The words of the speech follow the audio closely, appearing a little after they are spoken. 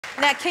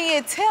Now, can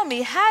you tell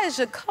me, how is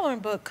your coloring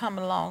book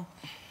coming along?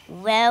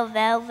 Well.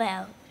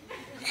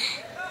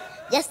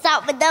 Let's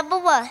start with number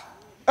 1.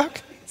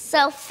 Okay.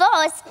 So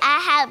first, I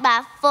had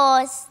my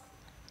first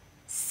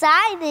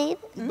signing.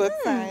 Book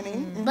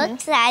signing.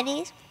 Book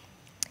signing.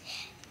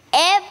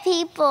 And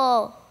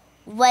people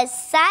was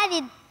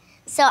signing.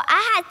 So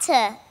I had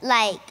to,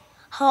 like,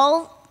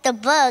 hold the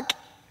book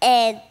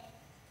and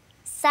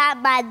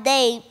sign my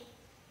name,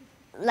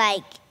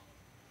 like,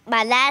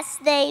 my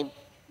last name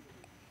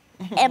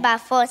and my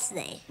first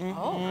name.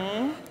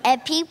 Oh.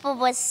 And people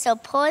was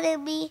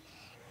supporting me.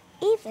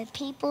 Even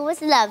people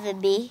was loving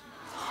me.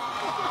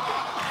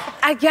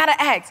 I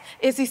gotta ask,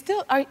 is he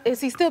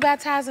still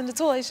baptized in the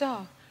toys,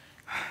 y'all?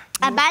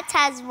 I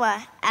baptized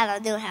one at our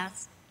new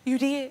house. You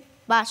did?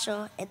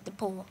 Marshall at the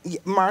pool. Yeah,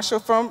 Marshall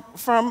from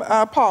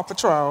Paw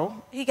Patrol.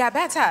 He got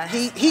baptized.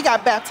 He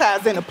got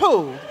baptized in the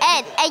pool.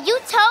 And you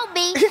told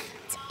me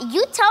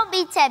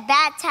to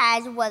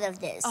baptize one of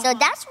this. So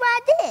that's what I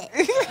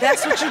did.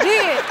 That's what you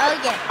did.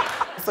 Oh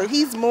yeah. So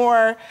he's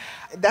more.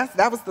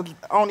 That was the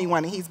only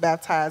one that he's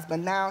baptized, but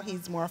now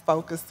he's more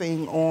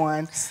focusing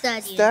on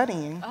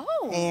studying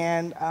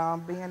and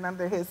being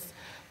under his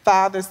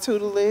father's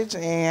tutelage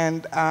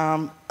and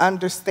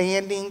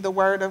understanding the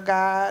Word of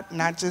God,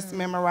 not just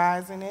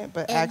memorizing it,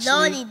 but and actually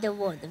learning the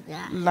Word of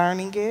God.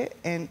 Learning it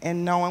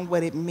and knowing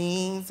what it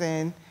means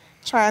and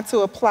trying to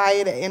apply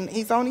it. And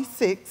he's only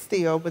 6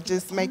 still, but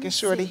just making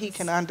sure that he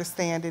can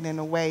understand it in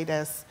a way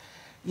that's,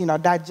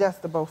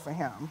 digestible for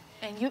him.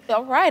 And you,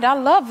 all right, I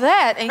love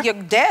that. And your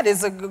dad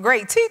is a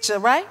great teacher,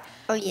 right?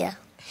 Oh yeah.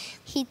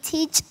 He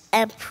teach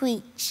and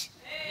preach.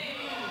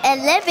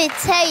 And let me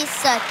tell you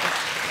something.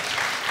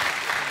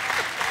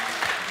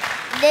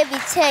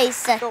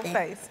 Go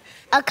face.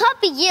 A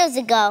couple years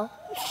ago,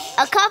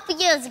 I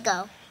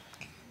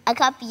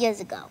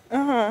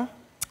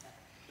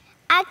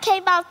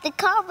came out the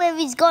car when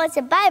we was going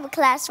to Bible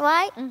class,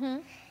 right?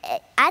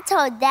 I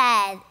told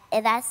Dad,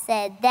 and I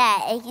said,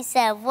 Dad, and he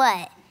said,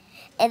 what?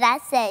 And I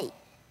said,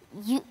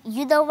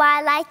 you know why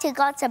I like to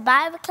go to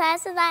Bible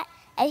class a lot?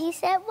 And he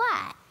said,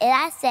 why? And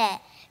I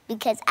said,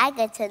 because I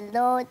get to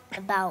learn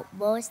about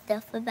more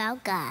stuff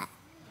about God.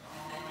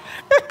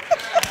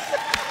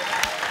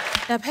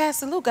 Now,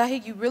 Pastor Luke, I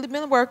hear you really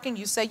been working.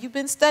 You say you've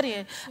been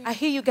studying. I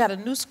hear you got a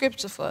new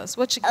scripture for us.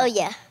 What you got? Oh,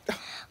 yeah.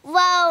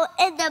 Well,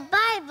 in the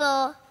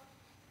Bible,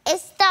 it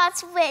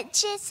starts with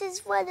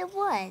Genesis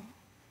 1:1.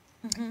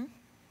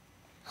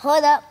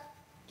 Hold up.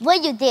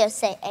 Will you dare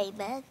say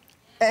amen?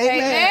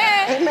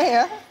 Amen.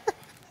 Amen.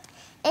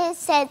 It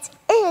says,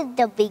 in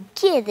the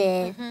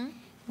beginning,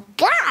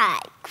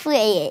 God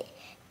created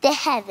the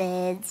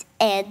heavens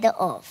and the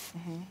earth.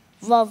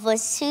 1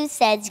 verse 2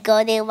 says,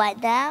 go there right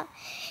now.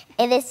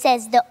 And it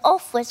says, the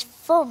earth was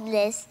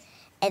formless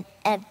and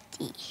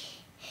empty.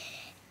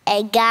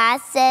 And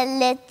God said,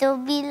 let there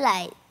be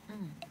light.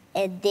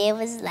 And there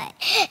was light.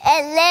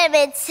 And let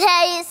me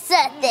tell you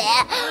something.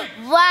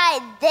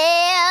 Right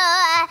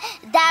there,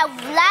 that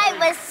light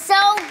was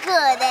so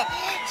good and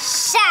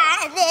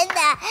shining.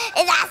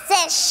 And I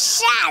said,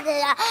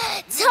 shining.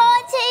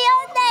 Turn to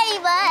your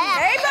neighbor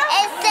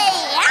and say,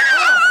 yes,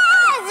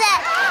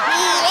 yes.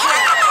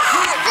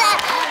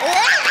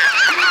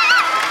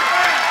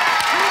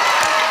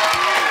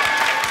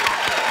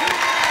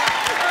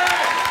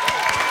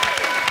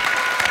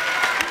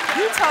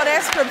 You told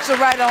that scripture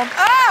right on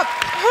up.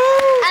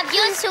 I'm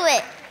used to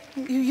it.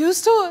 You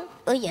used to it?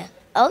 Oh, yeah.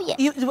 Oh, yeah.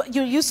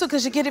 You're used to it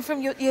because you get it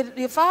from your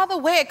father?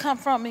 Where it come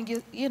from in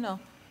your, in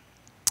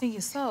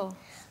your soul?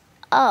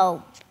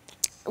 Oh,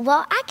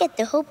 well, I get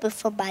the hooping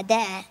from my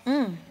dad.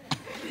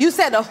 You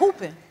said the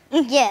hooping?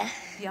 Yeah.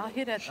 Y'all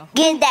hear that though?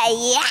 Get that,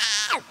 yeah.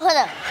 Hold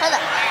up. Can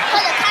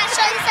I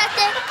show you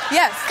something?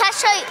 Yes. Can I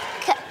show you?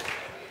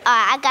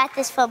 I got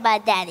this from my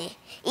daddy.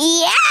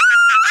 Yes!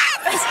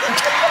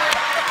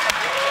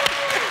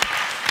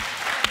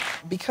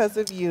 Because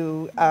of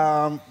you,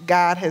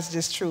 God has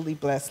just truly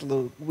blessed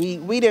Luke.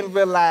 We didn't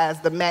realize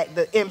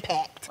the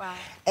impact. Wow.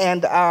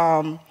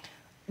 And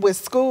with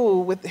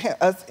school, with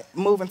us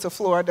moving to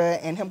Florida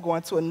and him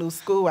going to a new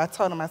school, I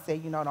told him, I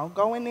said, don't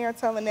go in there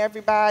telling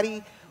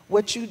everybody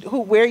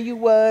where you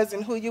was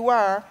and who you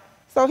are.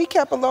 So he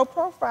kept a low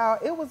profile.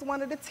 It was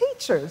one of the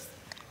teachers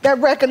that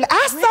recognized.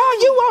 I saw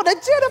you on the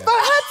Jennifer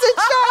Hudson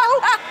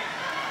Show.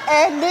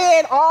 And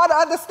then all the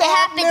other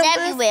staff members. It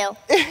happens everywhere.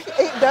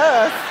 It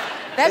does.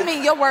 That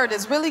means your word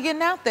is really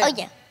getting out there. Oh,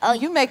 yeah. Oh,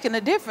 you making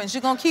a difference.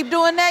 You're going to keep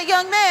doing that,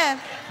 young man.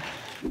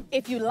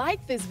 If you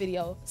like this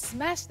video,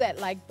 smash that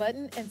like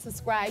button and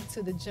subscribe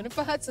to the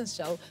Jennifer Hudson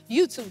Show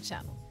YouTube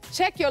channel.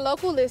 Check your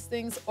local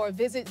listings or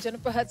visit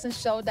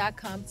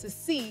jenniferhudsonshow.com to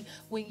see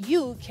when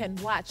you can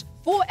watch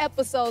full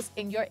episodes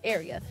in your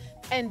area.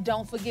 And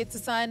don't forget to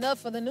sign up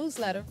for the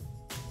newsletter.